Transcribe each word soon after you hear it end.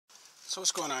So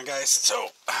what's going on, guys? So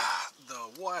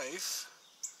the wife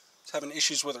is having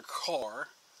issues with her car.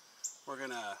 We're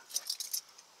gonna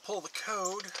pull the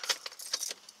code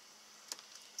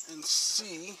and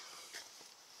see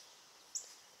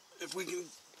if we can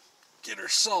get her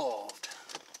solved.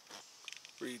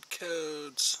 Read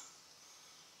codes.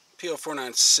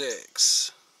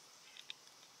 P0496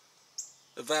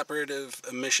 evaporative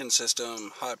emission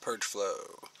system, high purge flow.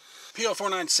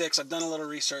 P0496, I've done a little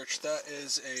research. That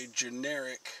is a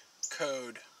generic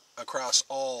code across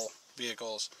all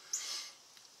vehicles.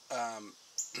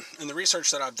 And the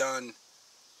research that I've done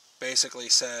basically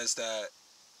says that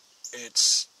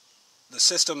it's the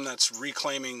system that's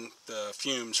reclaiming the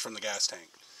fumes from the gas tank.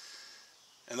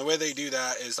 And the way they do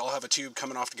that is they'll have a tube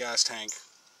coming off the gas tank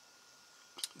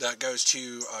that goes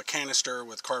to a canister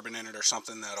with carbon in it or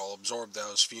something that'll absorb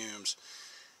those fumes.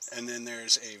 And then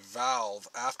there's a valve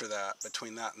after that,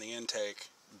 between that and the intake,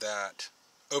 that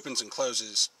opens and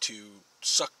closes to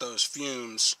suck those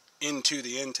fumes into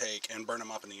the intake and burn them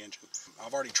up in the engine.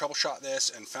 I've already troubleshot this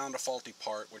and found a faulty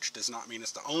part, which does not mean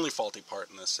it's the only faulty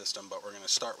part in this system, but we're going to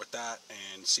start with that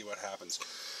and see what happens.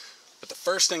 But the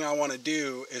first thing I want to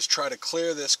do is try to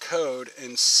clear this code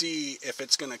and see if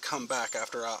it's going to come back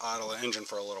after I idle the engine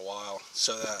for a little while,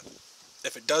 so that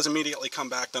if it does immediately come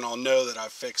back, then I'll know that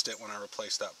I've fixed it when I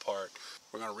replace that part.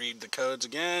 We're going to read the codes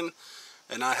again,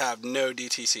 and I have no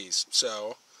DTCs.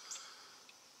 So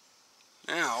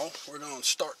now we're going to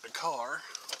start the car.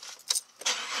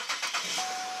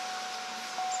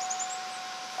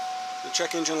 The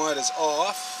check engine light is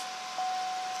off.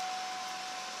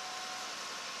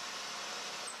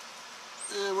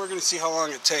 And we're going to see how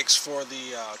long it takes for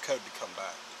the code to come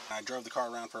back. I drove the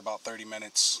car around for about 30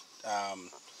 minutes.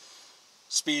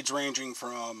 Speeds ranging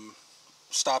from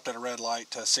stopped at a red light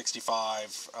to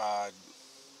 65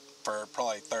 for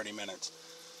probably 30 minutes.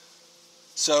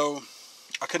 So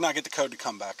I could not get the code to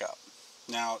come back up.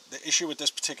 Now, the issue with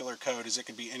this particular code is it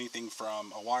could be anything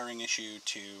from a wiring issue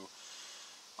to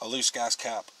a loose gas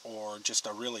cap, or just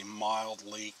a really mild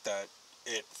leak that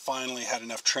it finally had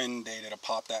enough trend data to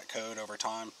pop that code over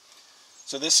time.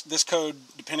 So this code,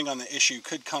 depending on the issue,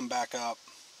 could come back up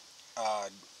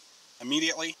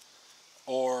immediately,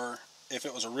 or if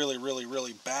it was a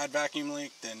really bad vacuum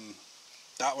leak, then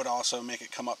that would also make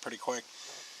it come up pretty quick.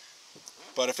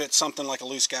 But if it's something like a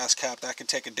loose gas cap, that could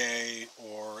take a day,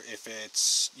 or if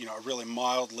it's, you know, a really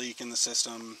mild leak in the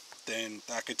system, then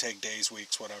that could take days,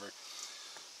 weeks, whatever.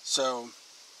 So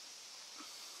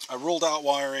I ruled out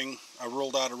wiring, I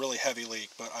ruled out a really heavy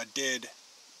leak, but I did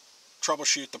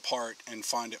troubleshoot the part and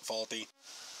find it faulty.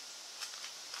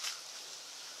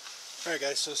 Alright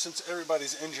guys, so since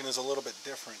everybody's engine is a little bit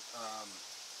different,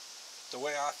 the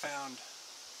way I found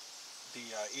the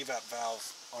EVAP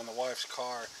valve on the wife's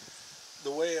car, the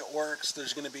way it works,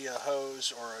 there's going to be a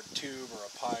hose or a tube or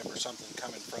a pipe or something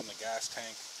coming from the gas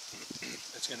tank.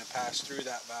 It's going to pass through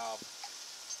that valve,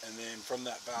 and then from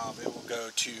that valve it will go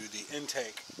to the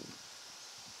intake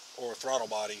or throttle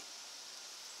body.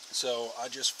 So I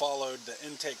just followed the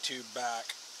intake tube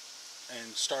back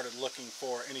and started looking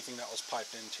for anything that was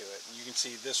piped into it. And you can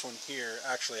see this one here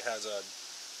actually has a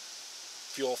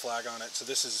fuel flag on it, so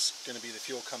this is going to be the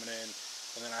fuel coming in,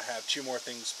 and then I have two more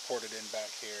things ported in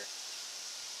back here.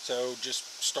 So just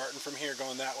starting from here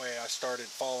going that way, I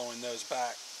started following those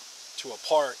back to a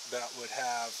part that would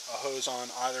have a hose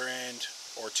on either end,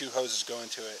 or two hoses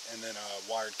going to it, and then a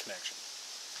wired connection.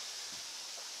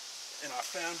 And I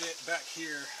found it back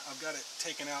here. I've got it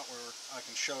taken out where I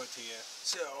can show it to you.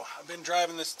 So I've been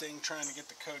driving this thing trying to get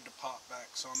the code to pop back,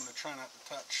 so I'm going to try not to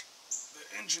touch the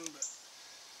engine. But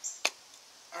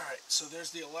alright, so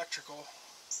there's the electrical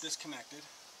disconnected.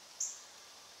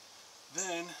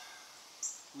 Then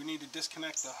we need to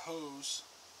disconnect the hose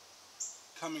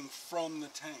coming from the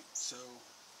tank. So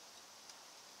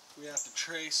we have to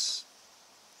trace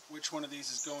which one of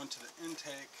these is going to the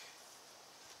intake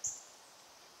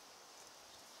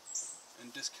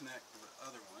and disconnect the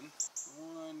other one.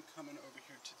 One coming over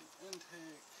here to the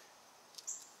intake.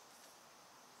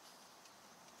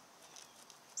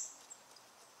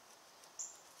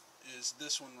 Is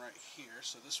this one right here.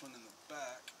 So this one in the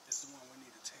back is the one we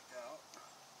need to take out.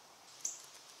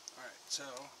 Alright, so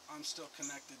I'm still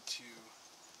connected to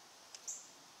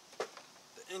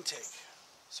the intake.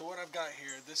 So what I've got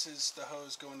here, this is the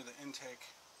hose going to the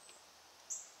intake.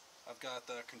 I've got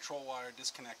the control wire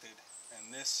disconnected,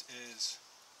 and this is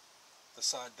the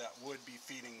side that would be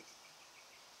feeding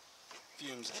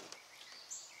fumes in.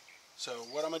 So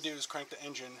what I'm going to do is crank the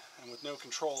engine, and with no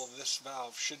control, this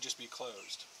valve should just be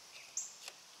closed.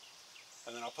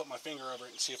 And then I'll put my finger over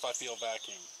it and see if I feel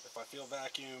vacuum. If I feel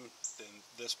vacuum, then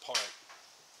this part,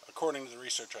 according to the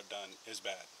research I've done, is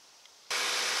bad.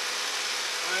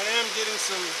 I am getting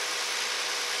some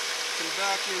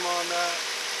vacuum on that.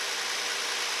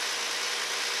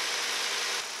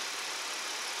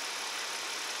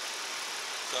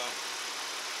 So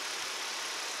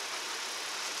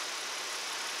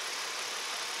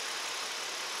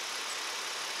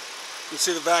you can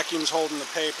see the vacuum's holding the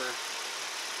paper.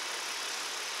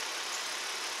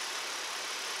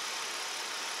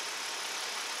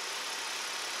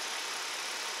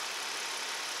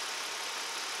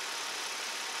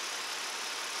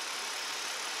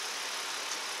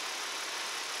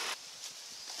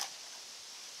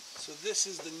 So this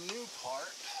is the new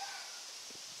part,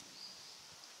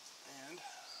 and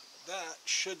that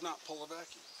should not pull a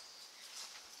vacuum.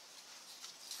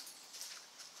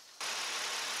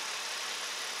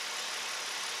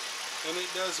 And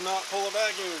it does not pull a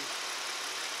vacuum.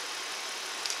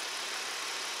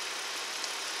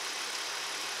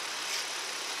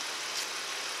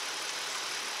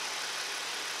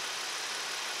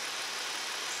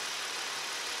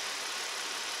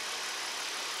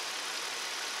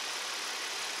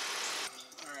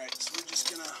 Alright, so we're just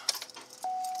gonna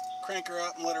crank her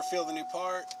up and let her feel the new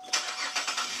part.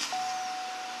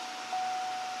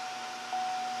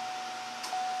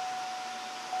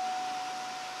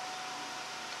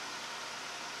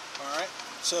 Alright,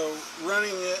 so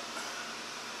running it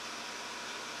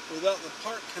without the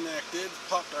part connected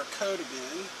popped our code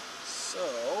again. So,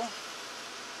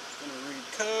 I'm going to read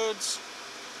codes.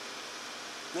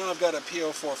 Now I've got a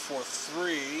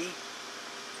P0493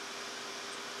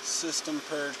 system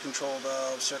purge control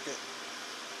valve circuit.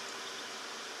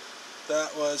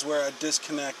 That was where I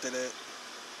disconnected it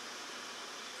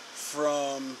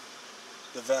from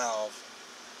the valve.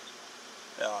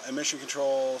 Emission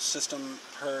control system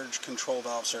purge control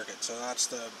valve circuit. So that's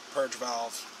the purge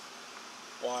valve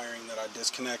wiring that I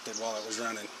disconnected while it was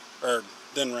running, or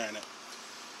then ran it.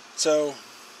 So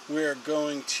we're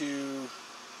going to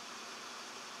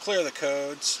clear the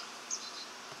codes.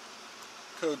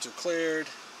 Codes are cleared.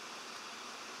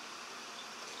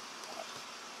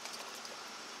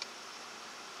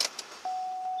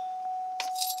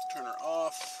 Turn her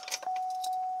off.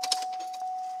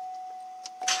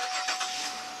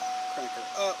 Crank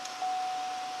her up.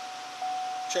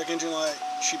 Check engine light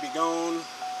should be gone.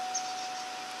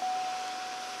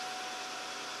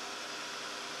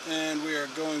 And we are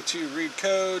going to read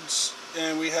codes,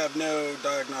 and we have no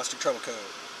diagnostic trouble codes.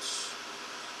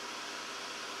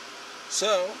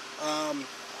 So,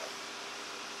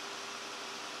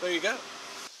 there you go.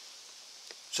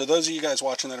 So those of you guys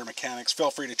watching that are mechanics,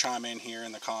 feel free to chime in here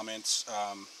in the comments.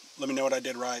 Let me know what I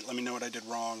did right, let me know what I did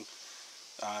wrong.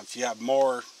 If you have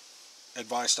more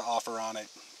advice to offer on it,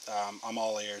 I'm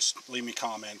all ears. Leave me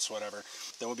comments, whatever.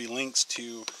 There will be links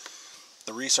to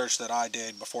the research that I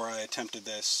did before I attempted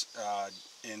this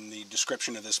in the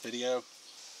description of this video.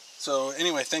 So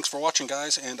anyway, thanks for watching,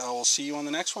 guys, and I will see you on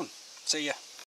the next one. See ya.